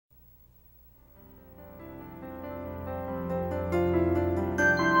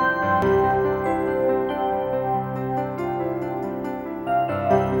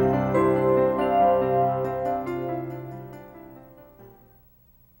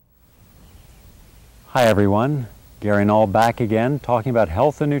Hi everyone, Gary Null back again talking about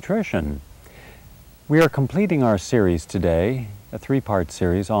health and nutrition. We are completing our series today, a three-part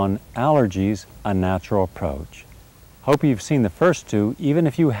series on allergies, a natural approach. Hope you've seen the first two. Even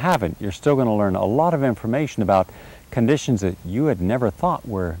if you haven't, you're still going to learn a lot of information about conditions that you had never thought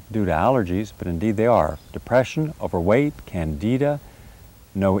were due to allergies, but indeed they are. Depression, overweight, candida,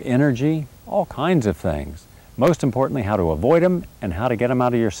 no energy, all kinds of things. Most importantly, how to avoid them and how to get them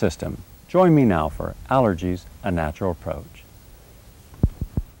out of your system. Join me now for Allergies, a Natural Approach.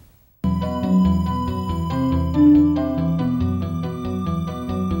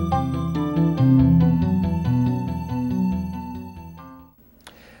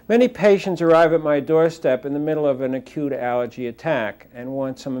 Many patients arrive at my doorstep in the middle of an acute allergy attack and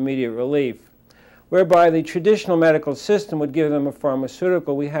want some immediate relief. Whereby the traditional medical system would give them a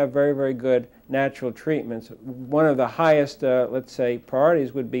pharmaceutical, we have very, very good natural treatments. One of the highest, let's say,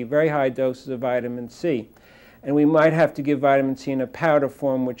 priorities would be very high doses of vitamin C. And we might have to give vitamin C in a powder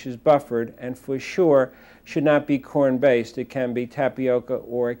form which is buffered and for sure should not be corn-based. It can be tapioca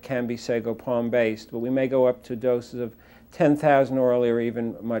or it can be sago palm-based. But we may go up to doses of 10,000 orally or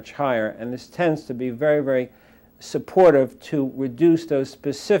even much higher. And this tends to be very, very supportive to reduce those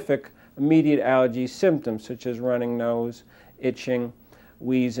specific immediate allergy symptoms such as running nose, itching,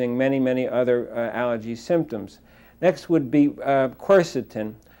 wheezing, many other allergy symptoms. Next would be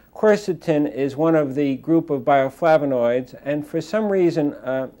quercetin. Quercetin is one of the group of bioflavonoids and for some reason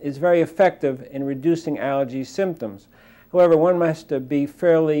is very effective in reducing allergy symptoms. However, one must be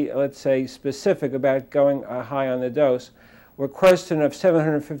fairly, let's say, specific about going high on the dose, where quercetin of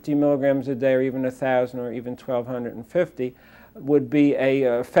 750 milligrams a day or even 1,000 or even 1,250 would be an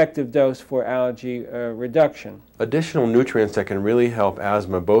effective dose for allergy reduction. Additional nutrients that can really help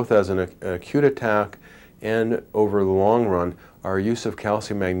asthma, both as an acute attack and over the long run, are use of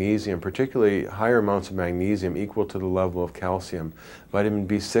calcium, magnesium, particularly higher amounts of magnesium equal to the level of calcium. Vitamin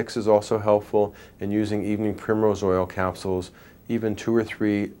B6 is also helpful in using evening primrose oil capsules, even two or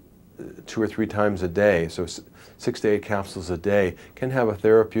three times a day, so 6 to 8 capsules a day, can have a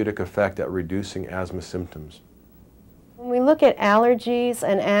therapeutic effect at reducing asthma symptoms. When we look at allergies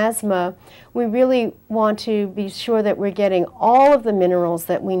and asthma, we really want to be sure that we're getting all of the minerals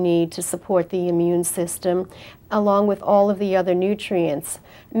that we need to support the immune system, along with all of the other nutrients.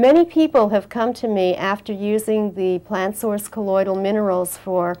 Many people have come to me after using the plant source colloidal minerals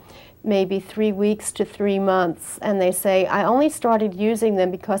for maybe 3 weeks to 3 months, and they say, I only started using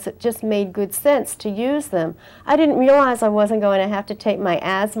them because it just made good sense to use them. I didn't realize I wasn't going to have to take my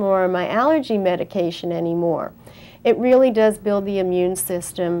asthma or my allergy medication anymore. It really does build the immune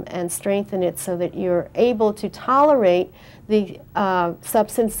system and strengthen it so that you're able to tolerate the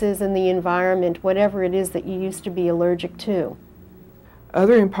substances in the environment, whatever it is that you used to be allergic to.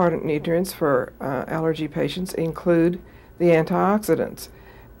 Other important nutrients for allergy patients include the antioxidants,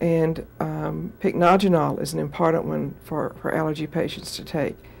 and pycnogenol is an important one for allergy patients to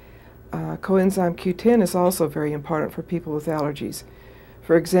take. Coenzyme Q10 is also very important for people with allergies.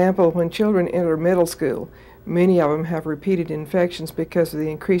 For example, when children enter middle school, many of them have repeated infections because of the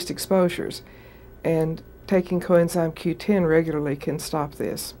increased exposures, and taking coenzyme Q10 regularly can stop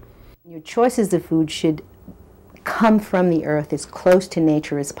this. Your choices of food should come from the earth as close to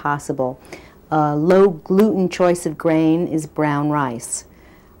nature as possible. Low gluten choice of grain is brown rice,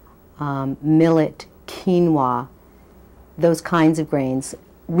 millet, quinoa, those kinds of grains.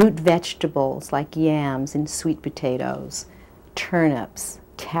 Root vegetables like yams and sweet potatoes, turnips,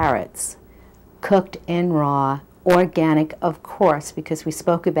 carrots, cooked and raw, organic, of course, because we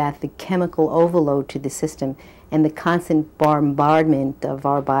spoke about the chemical overload to the system and the constant bombardment of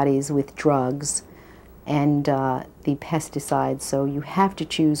our bodies with drugs and the pesticides, so you have to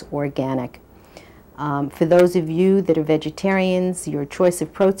choose organic. For those of you that are vegetarians, your choice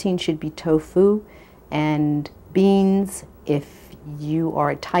of protein should be tofu and beans. If you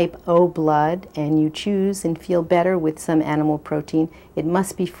are a type O blood and you choose and feel better with some animal protein, it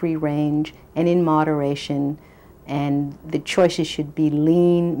must be free range and in moderation, and the choices should be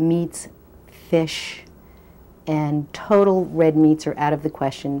lean meats, fish, and total red meats are out of the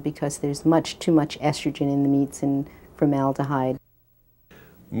question because there's too much estrogen in the meats and formaldehyde.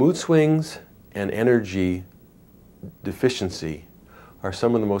 Mood swings and energy deficiency are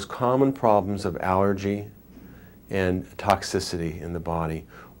some of the most common problems of allergy and toxicity in the body.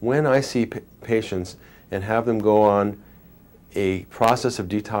 When I see patients and have them go on a process of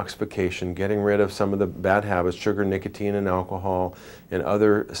detoxification, getting rid of some of the bad habits, sugar, nicotine, and alcohol, and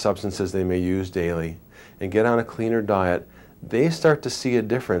other substances they may use daily, and get on a cleaner diet, they start to see a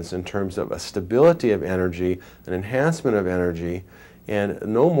difference in terms of a stability of energy, an enhancement of energy, and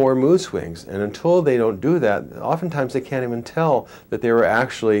no more mood swings. And until they don't do that, oftentimes they can't even tell that they were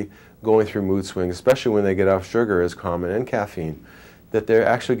actually going through mood swings, especially when they get off sugar is common, and caffeine, that they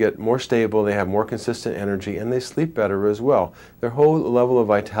actually get more stable, they have more consistent energy, and they sleep better as well. Their whole level of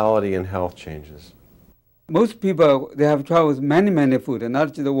vitality and health changes. Most people, they have trouble with many food, and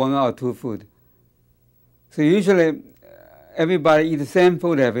not just one or two food. So usually everybody eats the same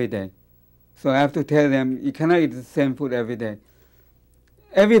food every day. So I have to tell them, you cannot eat the same food every day.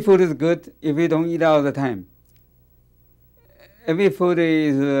 Every food is good if you don't eat all the time. Every food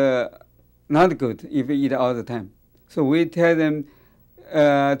is not good if you eat all the time. So we tell them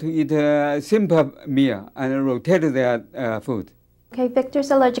to eat a simple meal and rotate their food. Okay,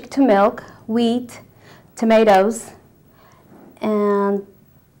 Victor's allergic to milk, wheat, tomatoes, and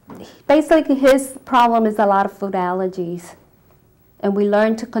basically his problem is a lot of food allergies. And we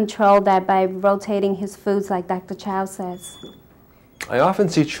learn to control that by rotating his foods like Dr. Chow says. I often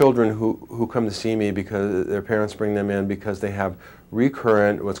see children who come to see me because their parents bring them in because they have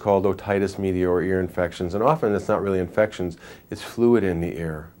recurrent what's called otitis media or ear infections, and often it's not really infections, it's fluid in the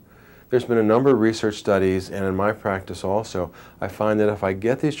ear. There's been a number of research studies, and in my practice also, I find that if I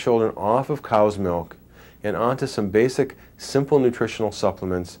get these children off of cow's milk and onto some basic simple nutritional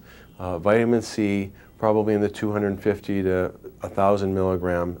supplements, vitamin C, probably in the 250 to 1,000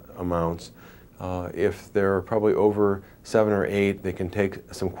 milligram amounts. If they're probably over 7 or 8, they can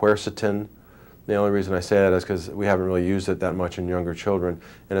take some quercetin. The only reason I say that is because we haven't really used it that much in younger children,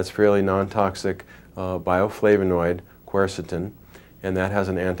 and it's fairly non-toxic bioflavonoid, quercetin, and that has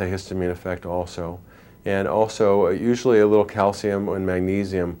an antihistamine effect also. And also usually a little calcium and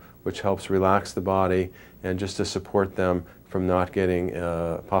magnesium, which helps relax the body and just to support them from not getting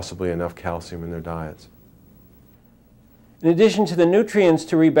possibly enough calcium in their diets. In addition to the nutrients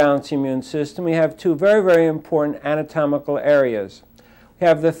to rebalance the immune system, we have two very important anatomical areas. We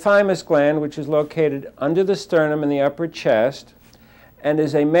have the thymus gland, which is located under the sternum in the upper chest and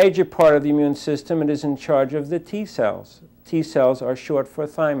is a major part of the immune system. It is in charge of the T cells. T cells are short for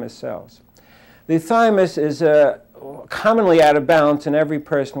thymus cells. The thymus is commonly out of balance in every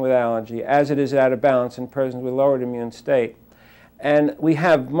person with allergy, as it is out of balance in persons with lowered immune state. And we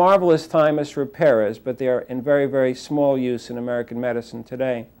have marvelous thymus repairers, but they are in very small use in American medicine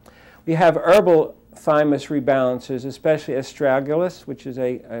today. We have herbal thymus rebalancers, especially astragalus, which is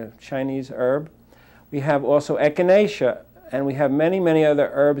a Chinese herb. We have also echinacea, and we have many other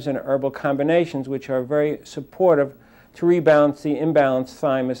herbs and herbal combinations which are very supportive to rebalance the imbalanced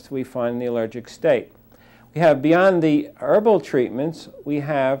thymus that we find in the allergic state. We have, beyond the herbal treatments, we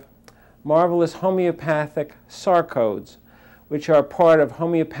have marvelous homeopathic sarcodes, which are part of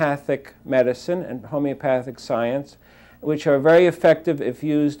homeopathic medicine and homeopathic science, which are very effective if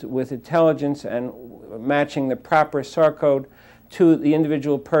used with intelligence and matching the proper sarcode to the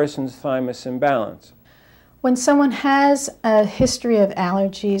individual person's thymus imbalance. When someone has a history of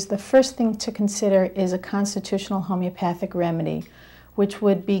allergies, the first thing to consider is a constitutional homeopathic remedy, which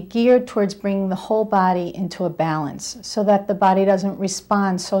would be geared towards bringing the whole body into a balance so that the body doesn't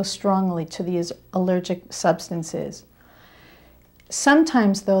respond so strongly to these allergic substances.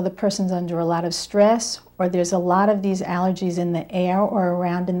 Sometimes, though, the person's under a lot of stress, or there's a lot of these allergies in the air or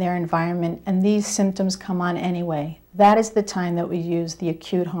around in their environment, and these symptoms come on anyway. That is the time that we use the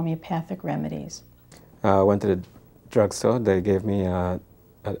acute homeopathic remedies. I went to the drugstore. They gave me, I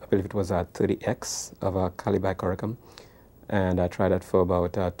believe it was 30X of calibacoricum, and I tried that for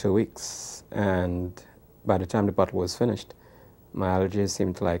about 2 weeks. And by the time the bottle was finished, my allergies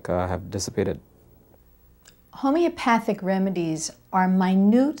seemed to have dissipated. Homeopathic remedies are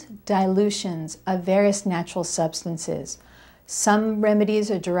minute dilutions of various natural substances. Some remedies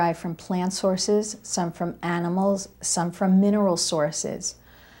are derived from plant sources, some from animals, some from mineral sources.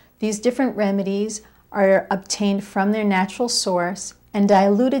 These different remedies are obtained from their natural source and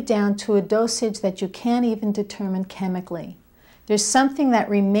diluted down to a dosage that you can't even determine chemically. There's something that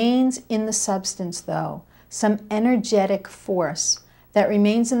remains in the substance, though, some energetic force that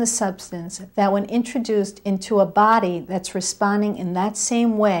remains in the substance that when introduced into a body that's responding in that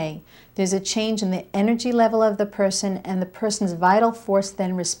same way, there's a change in the energy level of the person, and the person's vital force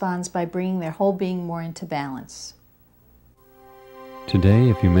then responds by bringing their whole being more into balance. Today,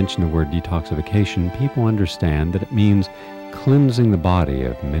 if you mention the word detoxification, people understand that it means cleansing the body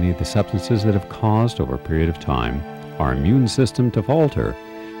of many of the substances that have caused, over a period of time, our immune system to falter.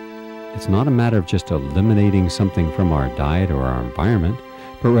 It's not a matter of just eliminating something from our diet or our environment,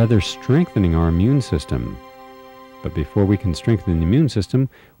 but rather strengthening our immune system. But before we can strengthen the immune system,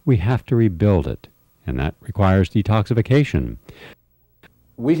 we have to rebuild it, and that requires detoxification.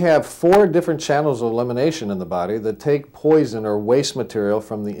 We have 4 different channels of elimination in the body that take poison or waste material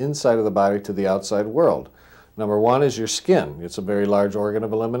from the inside of the body to the outside world. Number 1 is your skin. It's a very large organ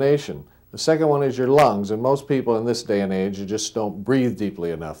of elimination. The second one is your lungs, and most people in this day and age just don't breathe deeply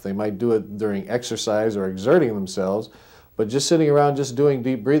enough. They might do it during exercise or exerting themselves, but just sitting around just doing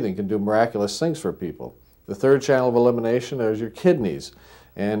deep breathing can do miraculous things for people. The third channel of elimination is your kidneys.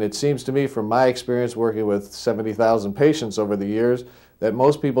 And it seems to me, from my experience working with 70,000 patients over the years, that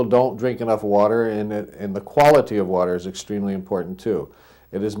most people don't drink enough water, and the quality of water is extremely important too.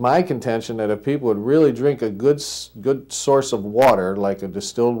 It is my contention that if people would really drink a good source of water, like a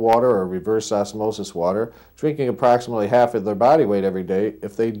distilled water or reverse osmosis water, drinking approximately half of their body weight every day,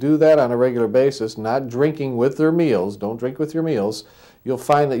 if they do that on a regular basis, not drinking with their meals, don't drink with your meals, you'll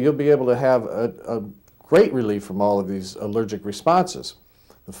find that you'll be able to have a great relief from all of these allergic responses.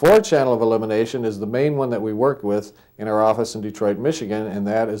 The fourth channel of elimination is the main one that we work with in our office in Detroit, Michigan, and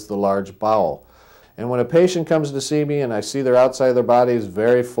that is the large bowel. And when a patient comes to see me and I see their outside of their body is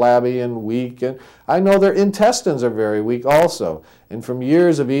very flabby and weak, and I know their intestines are very weak also. And from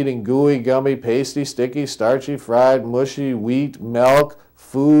years of eating gooey, gummy, pasty, sticky, starchy, fried, mushy, wheat, milk,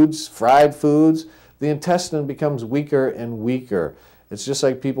 foods, fried foods, the intestine becomes weaker and weaker. It's just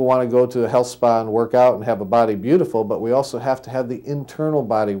like people want to go to a health spa and work out and have a body beautiful, but we also have to have the internal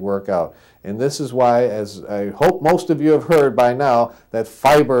body work out. And this is why, as I hope most of you have heard by now, that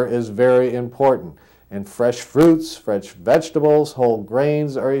fiber is very important. And fresh fruits, fresh vegetables, whole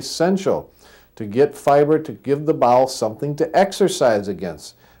grains are essential to get fiber, to give the bowel something to exercise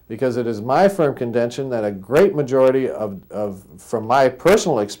against. Because it is my firm contention that a great majority from my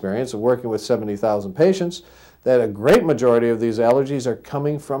personal experience of working with 70,000 patients, that a great majority of these allergies are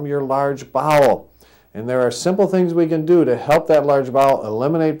coming from your large bowel. And there are simple things we can do to help that large bowel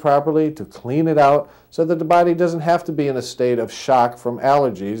eliminate properly, to clean it out, so that the body doesn't have to be in a state of shock from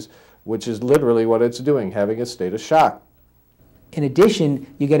allergies, which is literally what it's doing, having a state of shock. In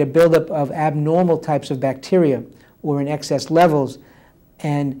addition, you get a buildup of abnormal types of bacteria or in excess levels,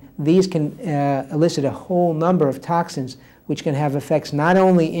 and these can elicit a whole number of toxins which can have effects not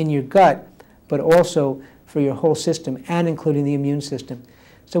only in your gut, but also for your whole system, and including the immune system.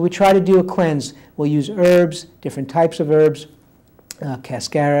 So we try to do a cleanse. We'll use herbs, different types of herbs,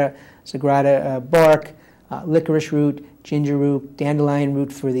 cascara, sagrada bark, licorice root, ginger root, dandelion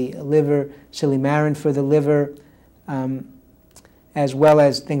root for the liver, silymarin for the liver, as well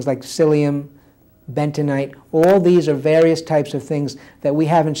as things like psyllium, bentonite. All these are various types of things that we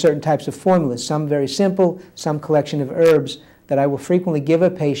have in certain types of formulas, some very simple, some collection of herbs that I will frequently give a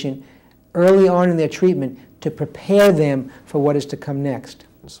patient early on in their treatment to prepare them for what is to come next.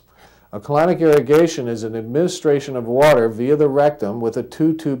 A colonic irrigation is an administration of water via the rectum with a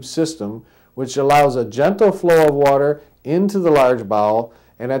 2-tube system which allows a gentle flow of water into the large bowel,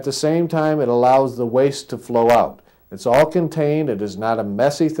 and at the same time it allows the waste to flow out. It's all contained. It is not a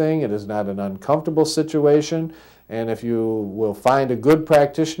messy thing. It is not an uncomfortable situation. And if you will find a good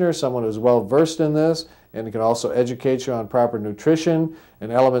practitioner, someone who's well versed in this, and can also educate you on proper nutrition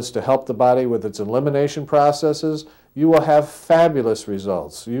and elements to help the body with its elimination processes, you will have fabulous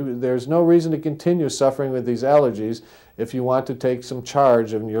results. There's no reason to continue suffering with these allergies if you want to take some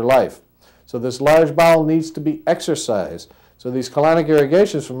charge in your life. So this large bowel needs to be exercised. So these colonic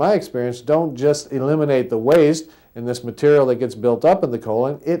irrigations, from my experience, don't just eliminate the waste and this material that gets built up in the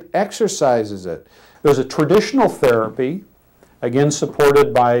colon, it exercises it. There's a traditional therapy, again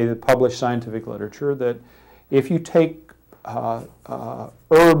supported by the published scientific literature, that if you take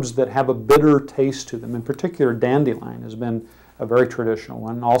herbs that have a bitter taste to them, in particular dandelion has been a very traditional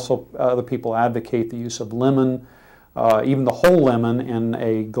one. Also, other people advocate the use of lemon, even the whole lemon in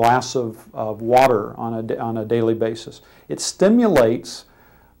a glass of water on a daily basis. It stimulates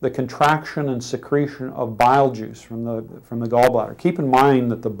the contraction and secretion of bile juice from the gallbladder. Keep in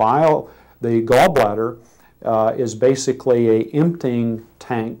mind that the gallbladder is basically an emptying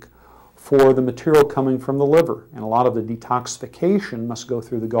tank for the material coming from the liver, and a lot of the detoxification must go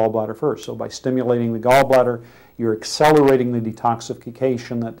through the gallbladder first. So by stimulating the gallbladder, you're accelerating the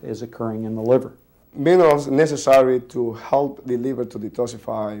detoxification that is occurring in the liver. Minerals necessary to help the liver to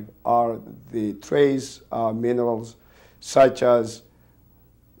detoxify are the trace minerals such as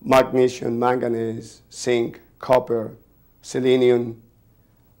magnesium, manganese, zinc, copper, selenium.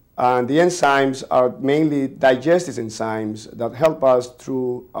 And the enzymes are mainly digestive enzymes that help us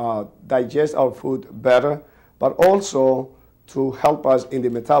to digest our food better, but also to help us in the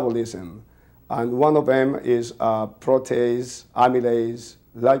metabolism. And one of them is protease, amylase,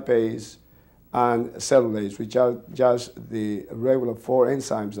 lipase, and cellulase, which are just the regular 4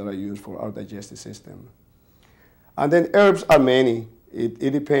 enzymes that are used for our digestive system. And then herbs are many.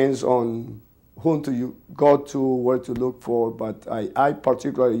 It depends on whom to go to, where to look for, but I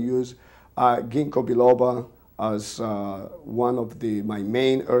particularly use ginkgo biloba as one of my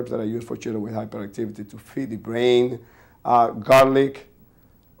main herbs that I use for children with hyperactivity to feed the brain. Garlic.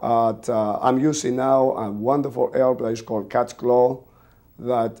 I'm using now a wonderful herb that is called cat's claw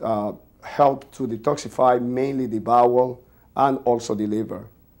that help to detoxify mainly the bowel and also the liver.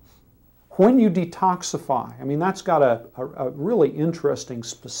 When you detoxify, I mean, that's got a really interesting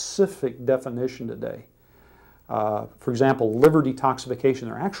specific definition today. For example, liver detoxification,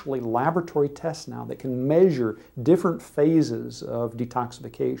 there are actually laboratory tests now that can measure different phases of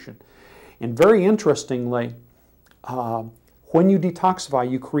detoxification. And very interestingly, when you detoxify,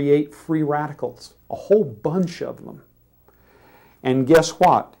 you create free radicals, a whole bunch of them. And guess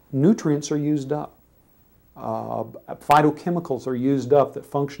what? Nutrients are used up. Phytochemicals are used up that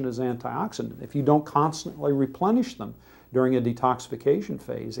function as antioxidants. If you don't constantly replenish them during a detoxification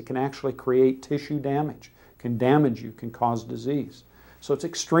phase, it can actually create tissue damage, can damage you, can cause disease. So it's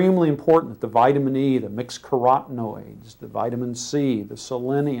extremely important that the vitamin E, the mixed carotenoids, the vitamin C, the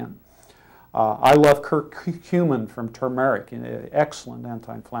selenium. I love curcumin from turmeric, excellent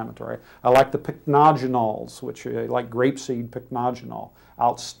anti-inflammatory. I like the pycnogenols, which are like grapeseed pycnogenol,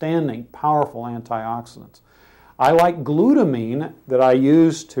 outstanding, powerful antioxidants. I like glutamine that I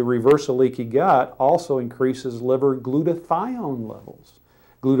use to reverse a leaky gut, also increases liver glutathione levels.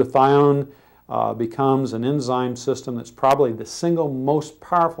 Glutathione becomes an enzyme system that's probably the single most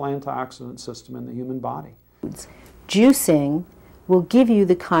powerful antioxidant system in the human body. Juicing will give you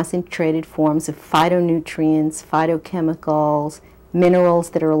the concentrated forms of phytonutrients, phytochemicals, minerals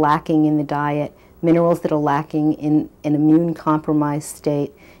that are lacking in the diet, minerals that are lacking in an immune-compromised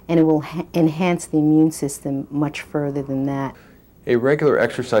state, and it will enhance the immune system much further than that. A regular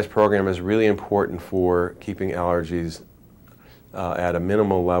exercise program is really important for keeping allergies at a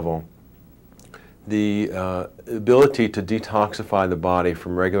minimal level. The ability to detoxify the body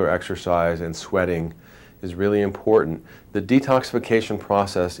from regular exercise and sweating is really important. The detoxification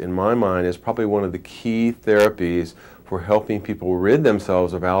process, in my mind, is probably one of the key therapies for helping people rid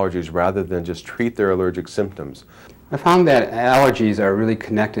themselves of allergies rather than just treat their allergic symptoms. I found that allergies are really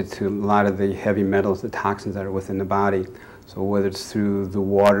connected to a lot of the heavy metals, the toxins that are within the body. So whether it's through the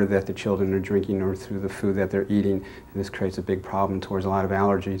water that the children are drinking or through the food that they're eating, this creates a big problem towards a lot of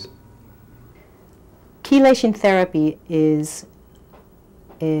allergies. Chelation therapy is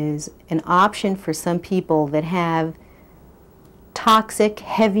an option for some people that have toxic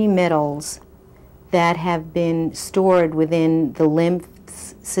heavy metals that have been stored within the lymph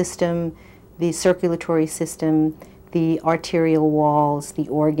system, the circulatory system, the arterial walls, the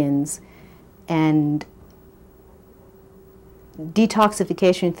organs, and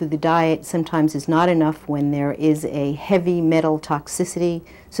detoxification through the diet sometimes is not enough when there is a heavy metal toxicity,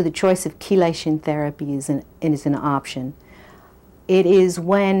 so the choice of chelation therapy is an option. It is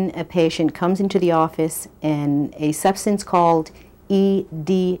when a patient comes into the office and a substance called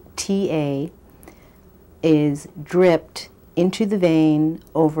EDTA is dripped into the vein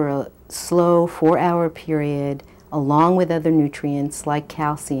over a slow 4-hour period along with other nutrients like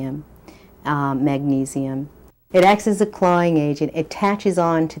calcium, magnesium. It acts as a clawing agent, attaches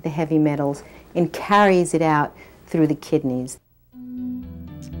on to the heavy metals and carries it out through the kidneys.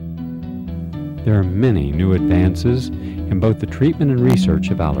 There are many new advances in both the treatment and research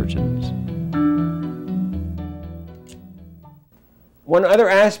of allergens. One other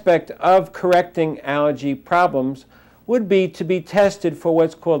aspect of correcting allergy problems would be to be tested for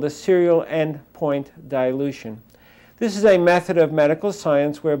what's called a serial endpoint dilution. This is a method of medical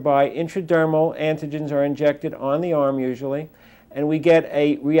science whereby intradermal antigens are injected on the arm usually, and we get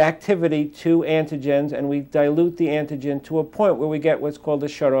a reactivity to antigens, and we dilute the antigen to a point where we get what's called a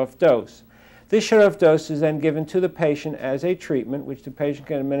shut-off dose. This shut-off dose is then given to the patient as a treatment, which the patient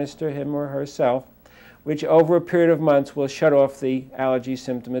can administer him or herself, which over a period of months will shut off the allergy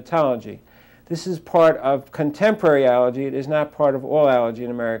symptomatology. This is part of contemporary allergy. It is not part of all allergy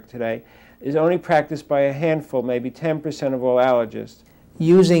in America today. It is only practiced by a handful, maybe 10% of all allergists.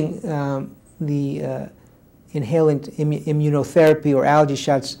 Using the inhaled immunotherapy or allergy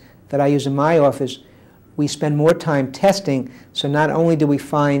shots that I use in my office, we spend more time testing, so not only do we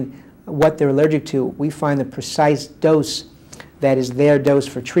find what they're allergic to, we find the precise dose that is their dose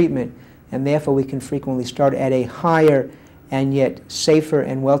for treatment, and therefore we can frequently start at a higher and yet safer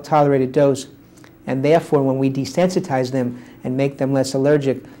and well-tolerated dose, and therefore when we desensitize them and make them less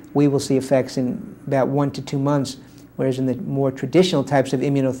allergic, we will see effects in about 1 to 2 months, whereas in the more traditional types of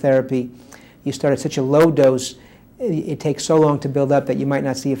immunotherapy, you start at such a low dose, it takes so long to build up that you might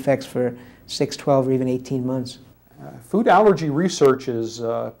not see effects for 6, 12, or even 18 months. Food allergy research is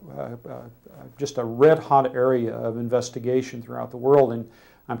just a red-hot area of investigation throughout the world, and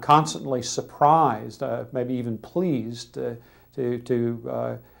I'm constantly surprised, maybe even pleased,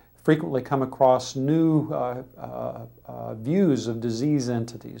 to frequently come across new views of disease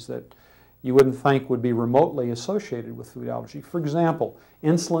entities that you wouldn't think would be remotely associated with food allergy. For example,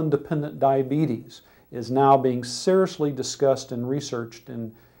 insulin-dependent diabetes is now being seriously discussed and researched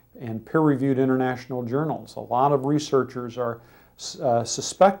in peer-reviewed international journals. A lot of researchers are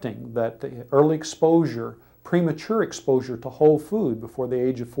suspecting that the early exposure, premature exposure to whole food before the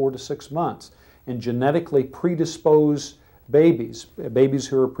age of 4 to 6 months, and genetically predisposed babies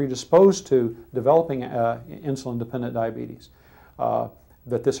who are predisposed to developing insulin-dependent diabetes,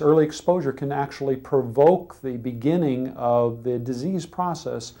 that this early exposure can actually provoke the beginning of the disease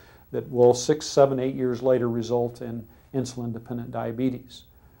process that will 6, 7, 8 years later result in insulin-dependent diabetes.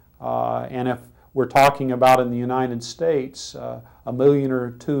 And if we're talking about in the United States 1 million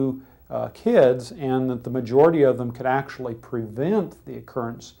or 2 kids, and that the majority of them could actually prevent the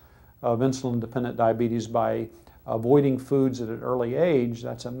occurrence of insulin-dependent diabetes by avoiding foods at an early age,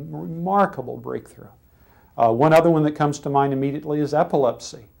 that's a remarkable breakthrough. One other one that comes to mind immediately is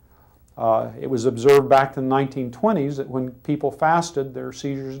epilepsy. It was observed back in the 1920s that when people fasted, their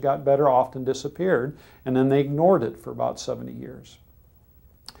seizures got better, often disappeared, and then they ignored it for about 70 years.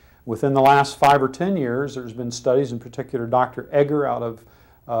 Within the last 5 or 10 years, there's been studies, in particular Dr. Egger out of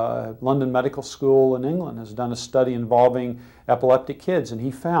London Medical School in England has done a study involving epileptic kids, and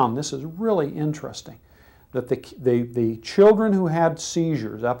he found, this is really interesting, that the children who had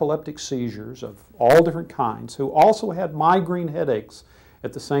seizures, epileptic seizures of all different kinds, who also had migraine headaches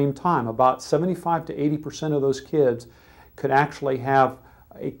at the same time, about 75 to 80% of those kids could actually have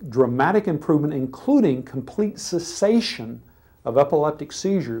a dramatic improvement, including complete cessation of epileptic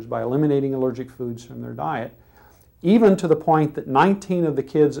seizures by eliminating allergic foods from their diet, even to the point that 19 of the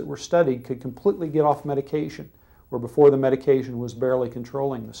kids that were studied could completely get off medication, where before the medication was barely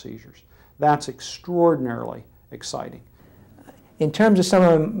controlling the seizures. That's extraordinarily exciting. In terms of some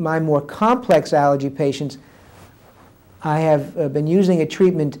of my more complex allergy patients, I have been using a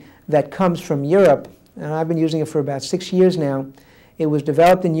treatment that comes from Europe, and I've been using it for about 6 years now. It was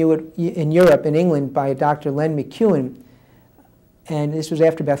developed in Europe, in England, by Dr. Len McEwen, and this was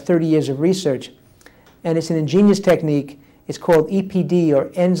after about 30 years of research. And it's an ingenious technique. It's called EPD, or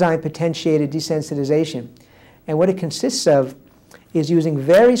enzyme potentiated desensitization. And what it consists of is using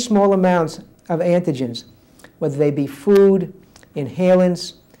very small amounts of antigens, whether they be food,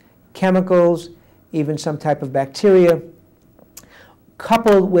 inhalants, chemicals, even some type of bacteria,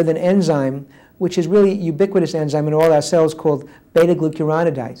 coupled with an enzyme, which is really ubiquitous enzyme in all our cells, called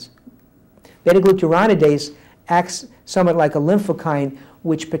beta-glucuronidase. Beta-glucuronidase acts somewhat like a lymphokine,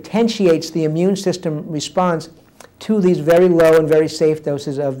 which potentiates the immune system response to these very low and very safe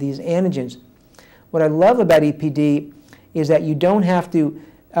doses of these antigens. What I love about EPD is that you don't have to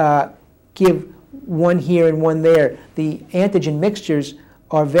give one here and one there. The antigen mixtures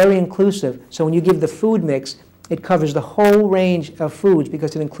are very inclusive. So when you give the food mix, it covers the whole range of foods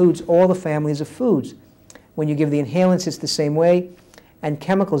because it includes all the families of foods. When you give the inhalants, it's the same way, and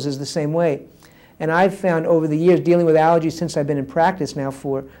chemicals is the same way. And I've found over the years, dealing with allergies since I've been in practice now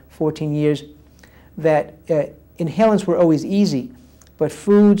for 14 years, that inhalants were always easy, but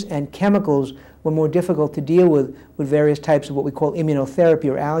foods and chemicals were more difficult to deal with various types of what we call immunotherapy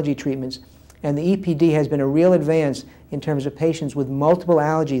or allergy treatments. And the EPD has been a real advance in terms of patients with multiple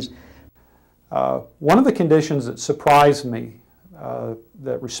allergies. One of the conditions that surprised me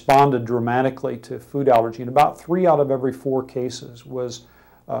that responded dramatically to food allergy, in about 3 out of every 4 cases, was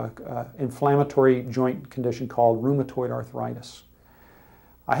inflammatory joint condition called rheumatoid arthritis.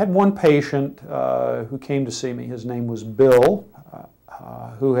 I had one patient who came to see me. His name was Bill,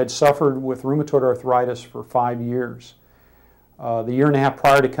 who had suffered with rheumatoid arthritis for 5 years. The year and a half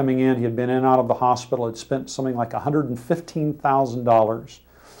prior to coming in, he had been in and out of the hospital, had spent something like $115,000.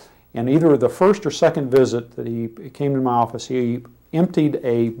 And either the first or second visit that he came to my office, he emptied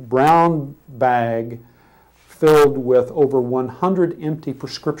a brown bag filled with over 100 empty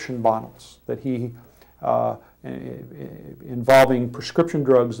prescription bottles that he, involving prescription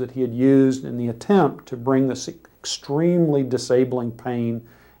drugs that he had used in the attempt to bring this extremely disabling pain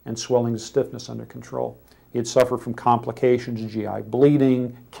and swelling and stiffness under control. He had suffered from complications, GI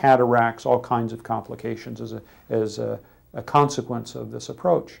bleeding, cataracts, all kinds of complications as a consequence of this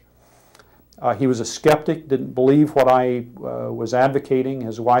approach. He was a skeptic, didn't believe what I was advocating.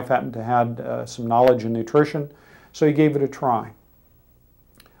 His wife happened to have some knowledge in nutrition, so he gave it a try.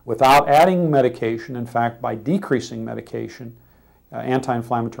 Without adding medication, in fact, by decreasing medication,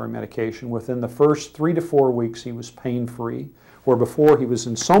 anti-inflammatory medication. Within the first 3 to 4 weeks, he was pain-free, where before he was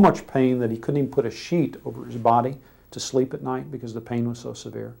in so much pain that he couldn't even put a sheet over his body to sleep at night because the pain was so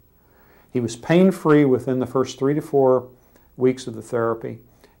severe. He was pain-free within the first 3 to 4 weeks of the therapy,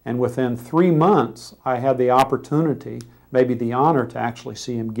 and within 3 months, I had the opportunity, maybe the honor, to actually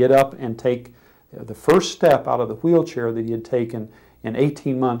see him get up and take the first step out of the wheelchair that he had taken in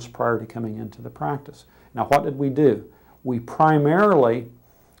 18 months prior to coming into the practice. Now, what did we do? We primarily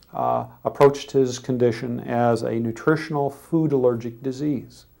approached his condition as a nutritional food allergic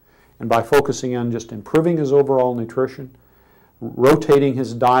disease. And by focusing on just improving his overall nutrition, rotating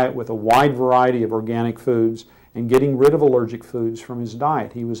his diet with a wide variety of organic foods, and getting rid of allergic foods from his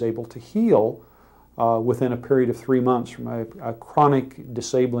diet, he was able to heal within a period of 3 months from a chronic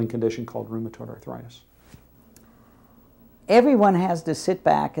disabling condition called rheumatoid arthritis. Everyone has to sit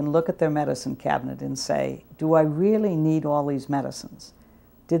back and look at their medicine cabinet and say, do I really need all these medicines?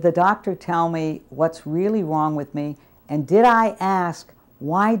 Did the doctor tell me what's really wrong with me? And did I ask,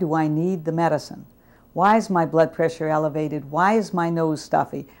 why do I need the medicine? Why is my blood pressure elevated? Why is my nose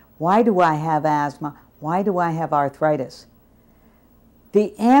stuffy? Why do I have asthma? Why do I have arthritis?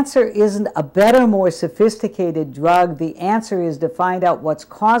 The answer isn't a better, more sophisticated drug. The answer is to find out what's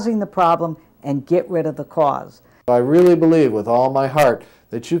causing the problem and get rid of the cause. I really believe with all my heart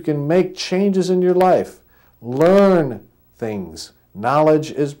that you can make changes in your life. Learn things.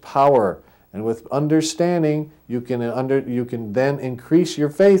 Knowledge is power. And with understanding, you can then increase your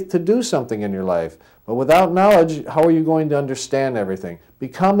faith to do something in your life. But without knowledge, how are you going to understand everything?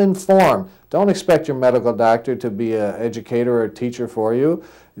 Become informed. Don't expect your medical doctor to be an educator or a teacher for you.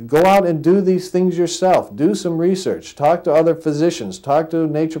 Go out and do these things yourself. Do some research. Talk to other physicians. Talk to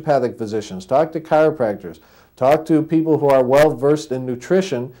naturopathic physicians. Talk to chiropractors. Talk to people who are well versed in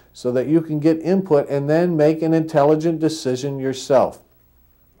nutrition so that you can get input and then make an intelligent decision yourself.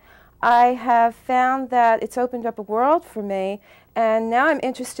 I have found that it's opened up a world for me, and now I'm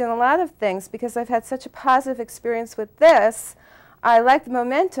interested in a lot of things because I've had such a positive experience with this. I like the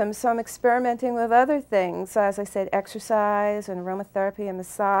momentum, so I'm experimenting with other things. As I said, exercise and aromatherapy and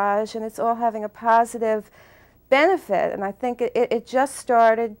massage, and it's all having a positive benefit. And I think it just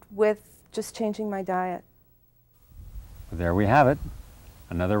started with just changing my diet. There we have it,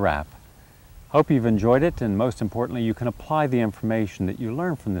 another wrap. Hope you've enjoyed it, and most importantly, you can apply the information that you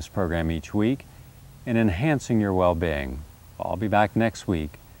learn from this program each week in enhancing your well-being. I'll be back next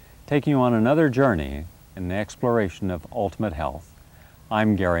week, taking you on another journey in the exploration of ultimate health.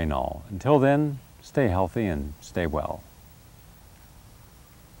 I'm Gary Null. Until then, stay healthy and stay well.